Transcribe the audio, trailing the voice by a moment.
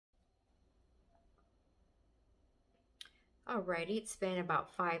Alrighty, it's been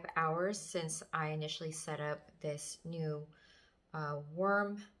about 5 hours since I initially set up this new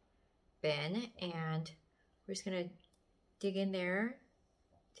worm bin, and we're just gonna dig in there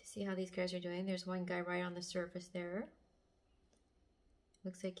to see how these guys are doing. There's one guy right on the surface there.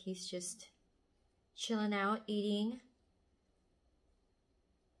 Looks like he's just chilling out, eating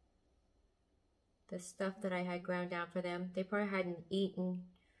the stuff that I had ground down for them. They probably hadn't eaten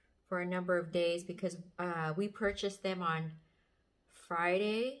for a number of days because we purchased them on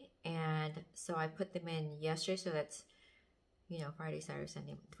Friday, and so I put them in yesterday, so that's, you know, Friday, Saturday,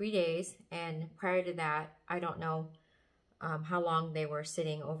 Sunday, 3 days. And prior to that, I don't know how long they were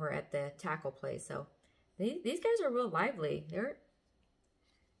sitting over at the tackle place. So these guys are real lively.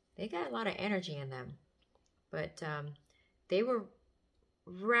 They got a lot of energy in them, but they were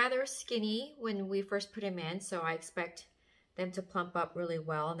rather skinny when we first put them in, so I expect them to plump up really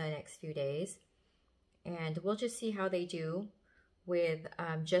well in the next few days. And we'll just see how they do with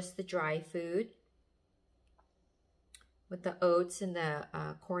just the dry food, with the oats and the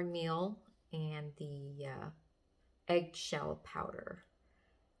cornmeal and the eggshell powder.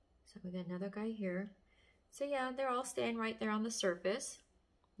 So we got another guy here. So yeah, they're all staying right there on the surface.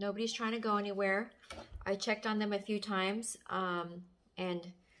 Nobody's trying to go anywhere. I checked on them a few times,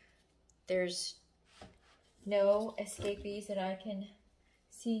 and there's no escapees that I can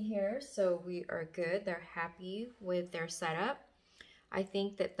see here, so we are good. They're happy with their setup. I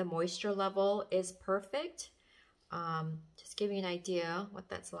think that the moisture level is perfect. Just give you an idea what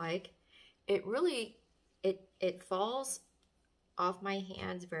that's like. It really, it falls off my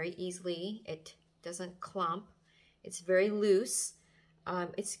hands very easily. It doesn't clump. It's very loose.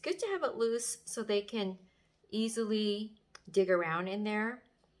 It's good to have it loose so they can easily dig around in there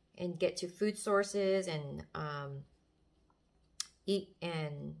and get to food sources and eat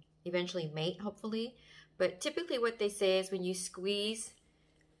and eventually mate, hopefully. But typically what they say is when you squeeze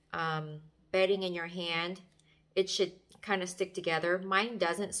bedding in your hand, it should kind of stick together. Mine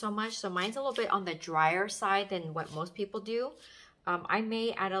doesn't so much, so mine's a little bit on the drier side than what most people do. I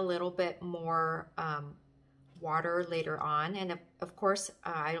may add a little bit more water later on, and of course,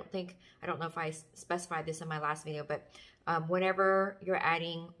 I don't know if I specified this in my last video, but whenever you're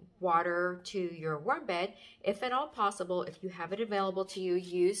adding water to your worm bed, if at all possible, if you have it available to you,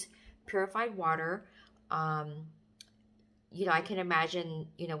 use purified water. You know, I can imagine,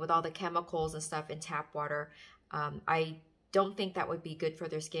 you know, with all the chemicals and stuff in tap water, I don't think that would be good for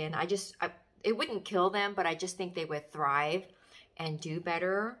their skin. It wouldn't kill them, but I just think they would thrive and do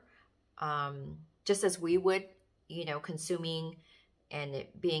better, just as we would, you know, consuming and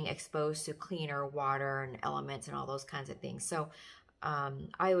it being exposed to cleaner water and elements and all those kinds of things. So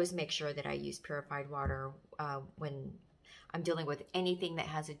I always make sure that I use purified water when I'm dealing with anything that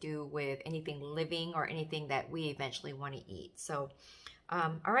has to do with anything living or anything that we eventually want to eat. So,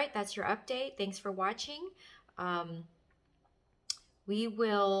 all right, that's your update. Thanks for watching. We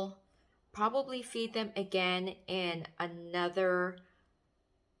will probably feed them again in another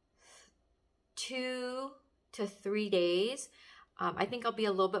 2 to 3 days. I think I'll be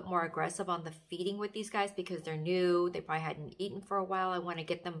a little bit more aggressive on the feeding with these guys because they're new. They probably hadn't eaten for a while. I want to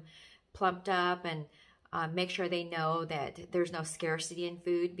get them plumped up and make sure they know that there's no scarcity in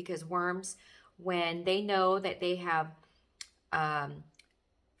food, because worms, when they know that they have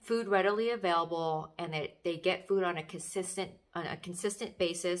food readily available and that they get food on a consistent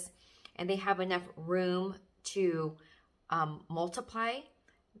basis, and they have enough room to multiply,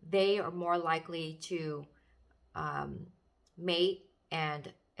 they are more likely to mate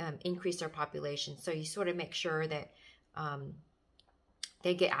and increase their population. So you sort of make sure that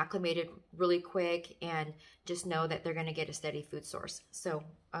they get acclimated really quick and just know that they're going to get a steady food source. So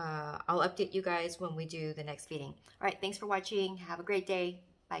I'll update you guys when we do the next feeding. All right, thanks for watching. Have a great day.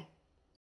 Bye.